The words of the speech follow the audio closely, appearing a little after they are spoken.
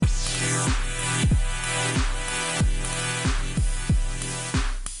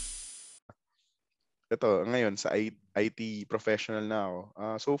ito, ngayon, sa IT professional na ako.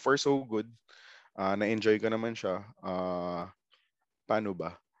 So far, so good. Na-enjoy ko naman siya. Paano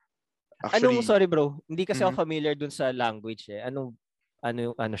ba? Actually, Sorry bro, hindi kasi ako familiar dun sa language eh. Ano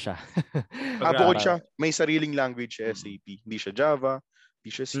siya? bukod siya, may sariling language SAP. Hindi siya Java,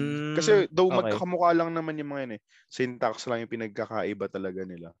 hindi siya C. Kasi though magkakamukha lang naman yung mga yun eh. Syntax lang yung pinagkakaiba talaga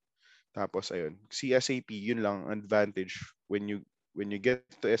nila. Tapos ayun, si SAP, yun lang advantage when you get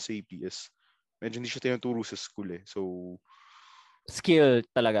to SAP is medyo hindi siya tinuturo sa school eh. So skill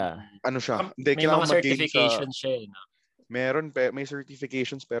talaga. Ano siya? May mga certifications siya eh. No? May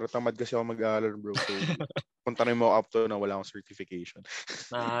certifications pero tamad kasi ako mag-aaral bro. So punta na mo up to na wala akong certification.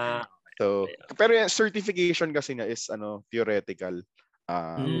 So pero yung certification kasi niya is theoretical.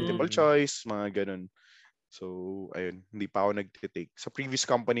 Multiple choice, mga ganun. So, ayun, hindi pa ako nag-take. Sa previous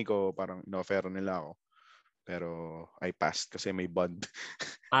company ko, parang in-offer nila ako. Pero, I passed kasi may bond.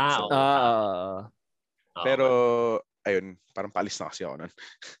 Pero, ayun, parang paalis na kasi ako nun.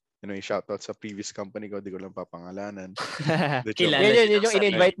 Shoutout sa previous company ko, di ko lang papangalanan. Yun yung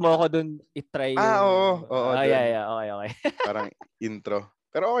in-invite mo ako dun i-try yung... Oo. Okay. Parang intro.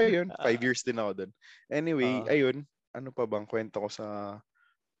 Pero okay yun, 5 years din ako dun. Anyway, ayun, ano pa bang kwento ko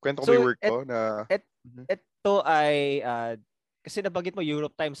may work ko na... Ito ay, kasi nabanggit mo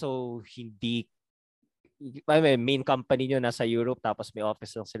Europe time, so hindi, main company nyo nasa Europe, tapos may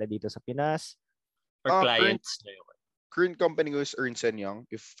office lang sila dito sa Pinas? Or clients nyo? Current company ko is Ernst & Young,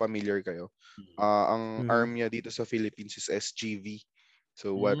 if familiar kayo. Ang arm niya dito sa Philippines is SGV.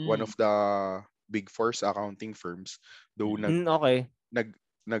 So, one of the big four accounting firms. Though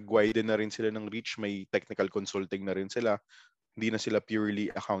nag-widen na rin sila ng reach, may technical consulting na rin sila. Hindi na sila purely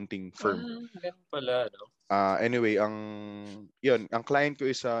accounting firm. Ganun pala, no? Anyway, ang client ko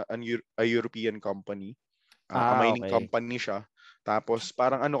is a European company. A mining company siya. Tapos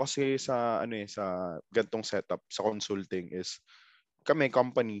parang kasi sa gantong setup sa consulting is kami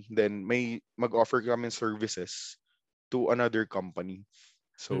company, then may mag-offer kami services to another company.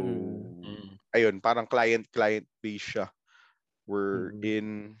 So ayun, parang client base siya.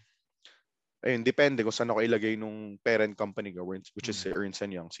 Ayun, depende kung saan ako ilagay nung parent company ko, which is Ernst &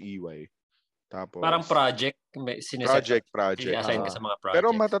 Young, si EY. Tapos, parang project. Project. Assign ka sa mga projects.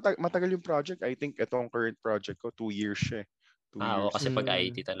 Pero matagal yung project. I think itong current project ko, 2 years siya. 2 years. Kasi pag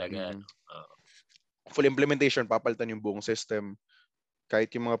IT talaga. Full implementation, papalitan yung buong system.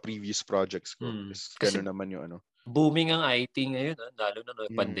 Kahit yung mga previous projects ko. Gano'n naman yung Booming ang IT ngayon, lalo na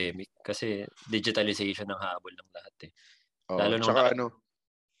pandemic. Kasi digitalization ang habol ng lahat eh. Lalo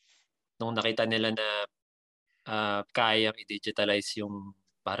nung nakita nila na kayang i-digitalize yung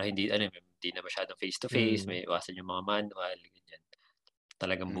para hindi na masyadong face-to-face, may iwasan yung mga manual, ganyan.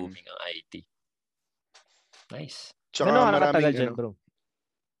 Talagang booming ang IT. Nice. Tsaka maraming dyan, bro?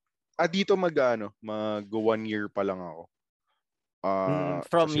 Dito mag 1 year pa lang ako.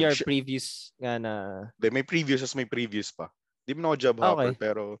 From your previous may previous pa. Di mo na ako job hopper,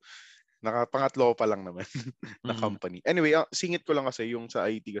 pero pangatlo pa lang naman na company. Anyway, singit ko lang kasi yung sa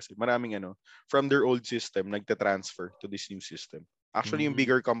IT kasi maraming from their old system nagta-transfer to this new system. Actually, yung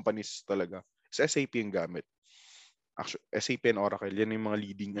bigger companies talaga sa SAP yung gamit. Actually, SAP and Oracle, yan yung mga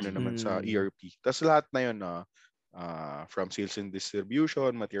leading naman sa ERP. Tapos lahat na yun from sales and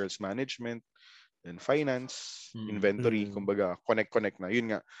distribution, materials management, then finance, inventory, kumbaga connect na.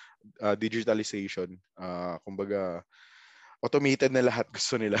 Yun nga, digitalization, kumbaga automated na lahat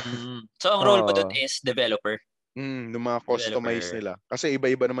gusto nila. So, ang role mo doon is developer? Yung mga customize nila. Kasi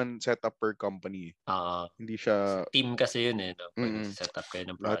iba-iba naman setup per company. Hindi siya... Team kasi yun eh. No? Pag setup kayo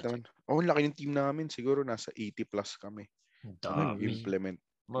ng project. Ang laki ng team namin. Siguro nasa 80 plus kami. Implement.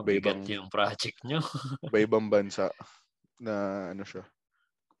 Mabigat yung project nyo. Iba-ibang bansa na siya.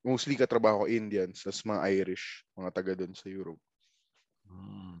 Mostly katrabaho ko Indians, as mga Irish, mga taga doon sa Europe.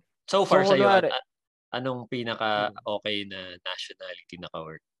 So far sa'yo, anong pinaka-okay na nationality na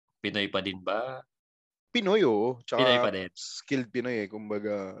ka-work? Pinoy pa din ba? Pinoy, Tsaka Pinoy pa din. Skilled Pinoy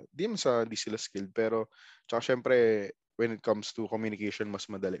Kumbaga, di sila skilled. Pero, tsaka syempre, when it comes to communication, mas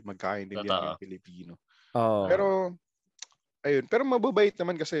madali. Magkakaintindihan yung Pilipino. Pero, ayun. Pero mababait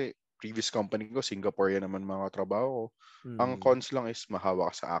naman kasi previous company ko, Singaporean naman mga trabaho ko. Ang cons lang is mahawa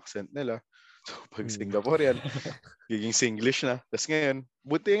ka sa accent nila. So, pag Singaporean, giging Singlish na. Tapos ngayon,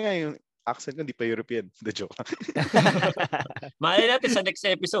 buti nga yung accent ko, hindi pa European. The joke. Malay natin sa next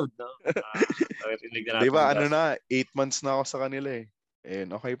episode, no? Diba, 8 months na ako sa kanila eh.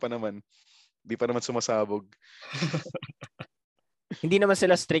 And okay pa naman. Di pa naman sumasabog. Hindi naman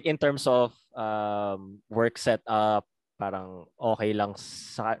sila strict in terms of work setup, parang okay lang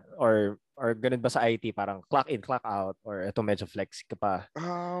or Or ganun ba sa IT? Parang clock in, clock out? Or ito medyo flexi ka pa?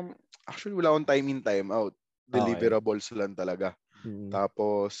 Actually, wala akong time in, time out. Deliverables lang talaga.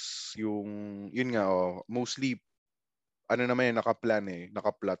 Tapos, yun nga, mostly, ano naman yung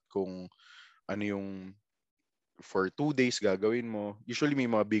nakaplot kung ano yung for 2 days gagawin mo. Usually may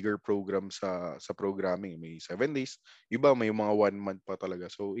mga bigger programs sa programming. May 7 days. Iba may mga 1 month pa talaga.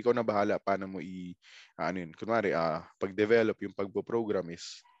 So, ikaw na bahala paano mo kunwari, pag-develop yung pagpo-program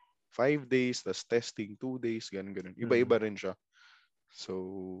is 5 days, tas testing 2 days, ganun. Iba-iba rin siya.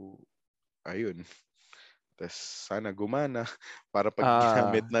 So, ayun. Tas sana gumana para pag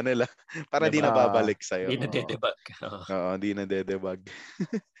ginamit na nila, para di na babalik sa'yo. Di na dedebug. Oo, di na dedebug.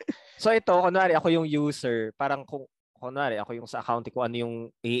 So ito, kunwari ako yung user, parang kunwari ako yung sa accounting ko, ano yung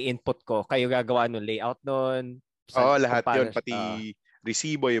i-input ko, kayo gagawa ng layout nun. Oo, lahat yun, pati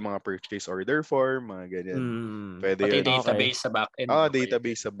resibo, yung mga purchase order form, mga ganyan. Pwede pati yun. Database sa backend.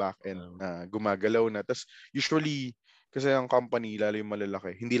 Database sa backend. Gumagalaw na. Tas usually, kasi ang company, lalo yung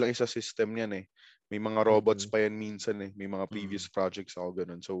malalaki, hindi lang isa system yan eh. May mga robots pa yan minsan eh. May mga previous projects ako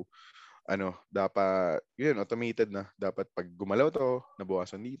ganun. So, dapat, yun, automated na. Dapat pag gumalaw to,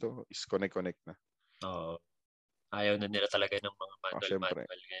 nabukasan dito, is connect na. Oo. Ayaw na nila talaga ng mga manual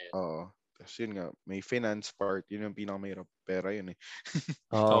ngayon. Oo. Tapos yun nga, may finance part, yun yung pinakamahirap. Pera yun eh.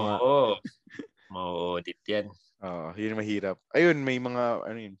 Oo. Mau-audit yan. Yun mahirap. Ayun, may mga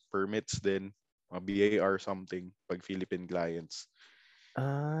permits din. Mga BAR something pag Philippine clients.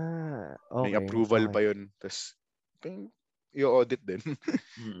 Okay. May approval pa yun. Tapos, i-audit din.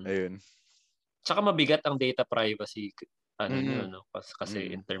 Ayun. Tsaka mabigat ang data privacy no?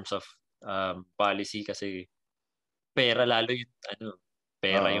 Kasi in terms of policy kasi pera lalo yung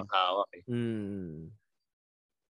pera yung hawak eh.